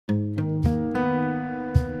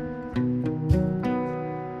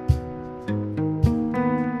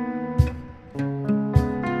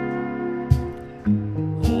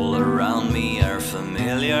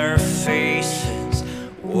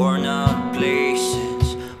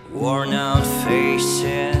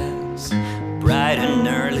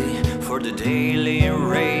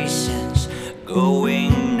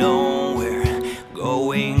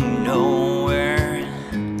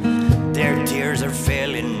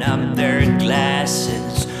open up their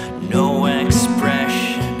glasses. No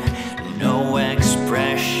expression, no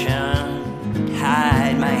expression.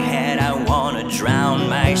 Hide my head, I wanna drown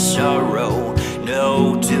my sorrow.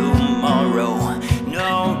 No tomorrow,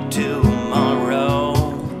 no tomorrow.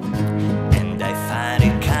 And I find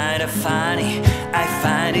it kinda funny, I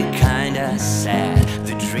find it kinda sad.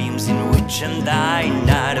 The dreams in which I'm dying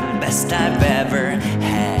are the best I've ever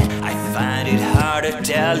had. I find it hard to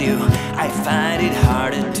tell you, I find it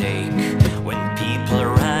hard to take. When people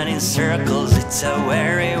run in circles, it's a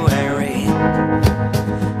very, very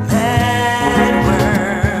mad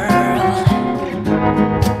world.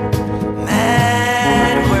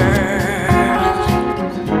 Mad world.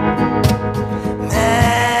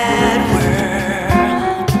 Mad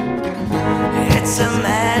world. It's a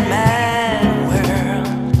mad, mad world.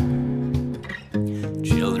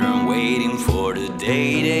 Children waiting for the day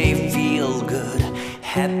they feel good.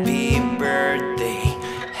 Happy birthday,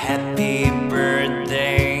 happy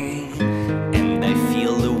birthday. And I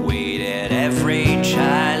feel the way that every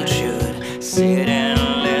child should. Sit and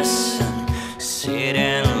listen, sit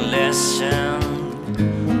and listen.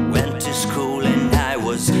 Went to school and I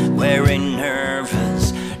was very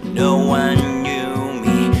nervous. No one knew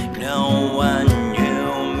me, no one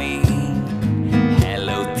knew me.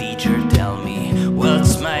 Hello teacher, tell me,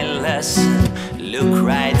 what's my lesson? Look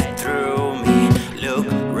right through me, look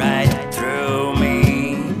right through me.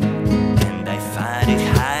 And I find it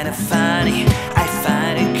kinda funny, I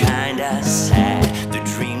find it kinda sad. The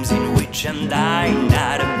dreams in which I'm dying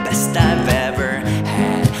are the best I've ever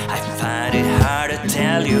had. I find it hard to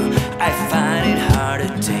tell you, I find it hard to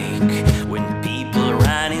take.